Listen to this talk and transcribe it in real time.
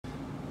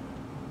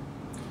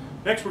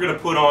Next we're going to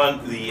put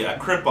on the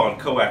Crimp On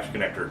coax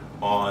connector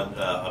on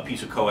a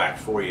piece of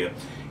coax for you.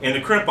 And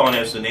the Crimp On,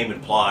 as the name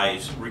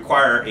implies,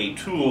 require a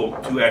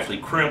tool to actually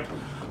crimp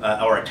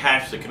or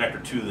attach the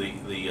connector to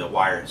the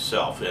wire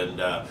itself. And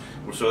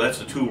so that's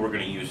the tool we're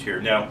going to use here.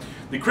 Now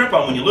the Crimp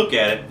On, when you look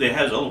at it, it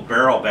has a little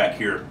barrel back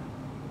here.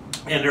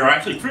 And there are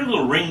actually 3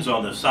 little rings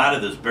on the side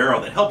of this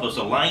barrel that help us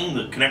align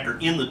the connector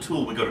in the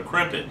tool when we go to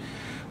crimp it.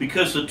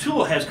 Because the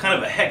tool has kind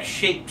of a hex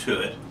shape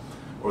to it,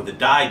 or the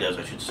die does,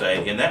 I should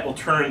say, and that will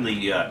turn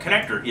the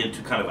connector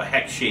into kind of a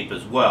hex shape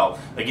as well,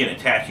 again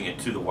attaching it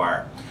to the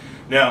wire.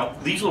 Now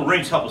these little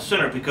rings help us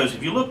center because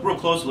if you look real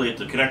closely at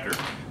the connector,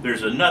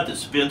 there's a nut that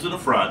spins in the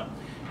front,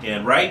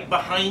 and right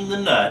behind the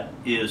nut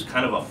is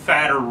kind of a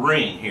fatter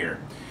ring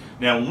here.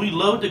 Now when we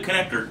load the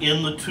connector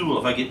in the tool,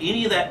 if I get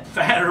any of that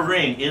fatter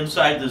ring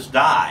inside this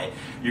die,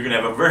 you're going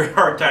to have a very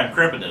hard time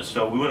crimping this.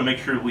 So we want to make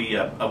sure we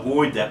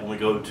avoid that when we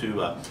go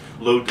to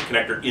load the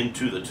connector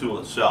into the tool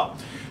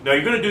itself. Now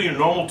you're going to do your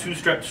normal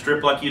 2-step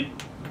strip like you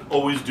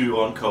always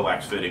do on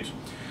coax fittings.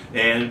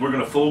 And we're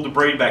going to fold the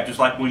braid back just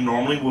like we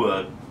normally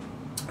would.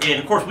 And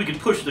of course we can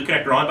push the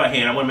connector on by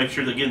hand. I want to make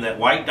sure that, again, that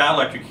white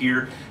dielectric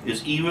here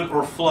is even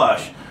or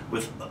flush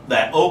with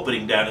that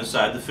opening down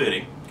inside the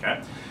fitting.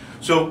 Okay.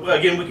 So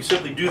again, we can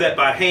simply do that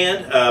by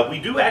hand. We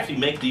do actually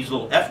make these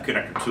little F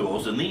connector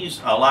tools, and these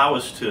allow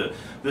us to,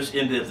 this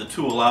end of the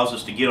tool allows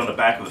us to get on the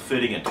back of a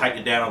fitting and tighten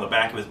it down on the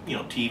back of a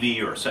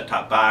TV or a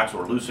set-top box,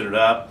 or loosen it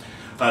up.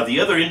 The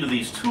other end of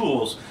these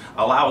tools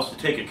allow us to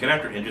take a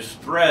connector and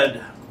just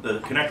thread the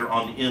connector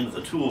on the end of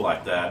the tool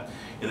like that.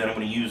 And then I'm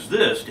going to use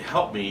this to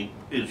help me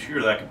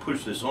ensure that I can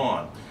push this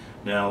on.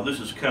 Now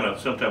this is kind of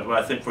sometimes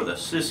what I think for the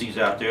sissies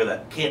out there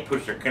that can't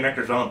push their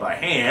connectors on by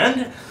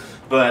hand.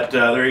 But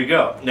there you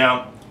go.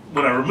 Now,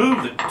 when I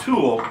remove the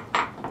tool,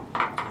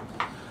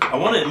 I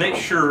want to make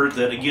sure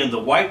that, again, the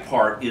white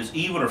part is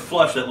even or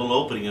flush that little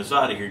opening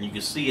inside of here, and you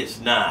can see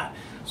it's not.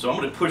 So I'm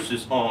going to push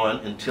this on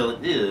until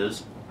it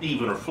is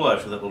even or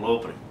flush with that little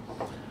opening.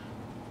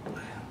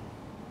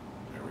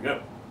 There we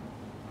go.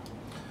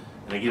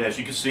 And again, as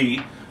you can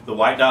see, the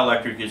white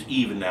dielectric is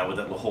even now with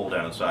that little hole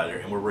down inside there,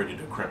 and we're ready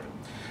to crimp it.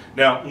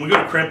 Now, when we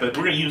go to crimp it,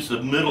 we're going to use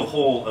the middle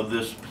hole of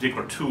this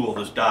particular tool,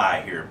 this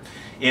die here.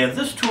 And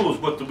this tool is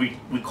what we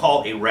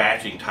call a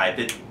ratcheting type.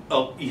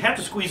 You have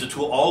to squeeze the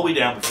tool all the way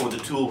down before the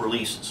tool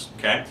releases,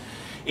 okay?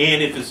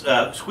 And if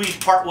it's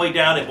squeezed part way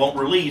down, it won't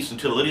release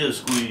until it is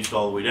squeezed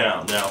all the way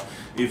down. Now,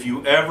 if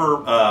you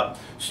ever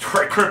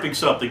start crimping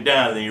something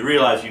down and then you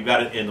realize you've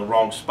got it in the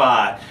wrong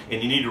spot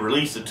and you need to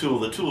release the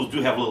tools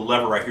do have a little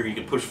lever right here you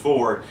can push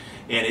forward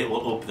and it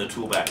will open the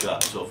tool back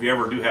up. So if you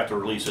ever do have to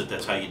release it,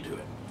 that's how you do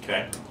it,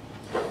 okay?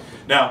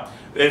 Now,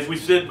 as we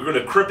said, we're going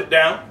to crimp it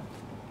down.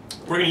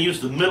 We're going to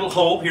use the middle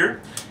hole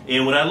here,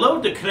 and when I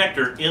load the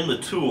connector in the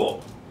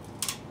tool,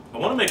 I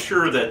want to make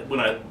sure that when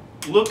I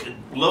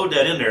load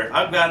that in there,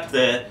 I've got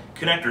the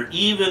connector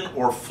even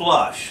or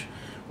flush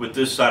with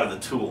this side of the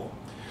tool.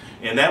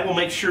 And that will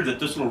make sure that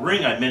this little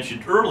ring I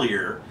mentioned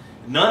earlier,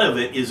 none of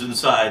it is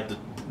inside the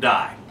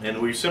die.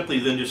 And we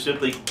simply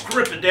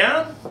crimp it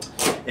down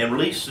and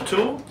release the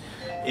tool.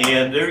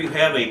 And there you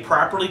have a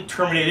properly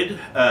terminated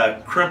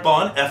Crimp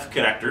On F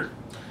connector.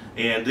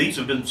 And these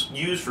have been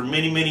used for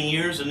many, many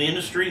years in the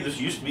industry. This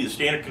used to be the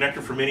standard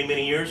connector for many,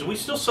 many years. And we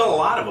still sell a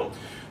lot of them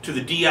to the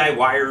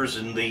DIYers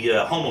and the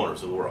homeowners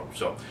of the world.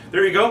 So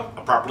there you go,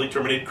 a properly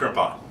terminated Crimp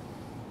On.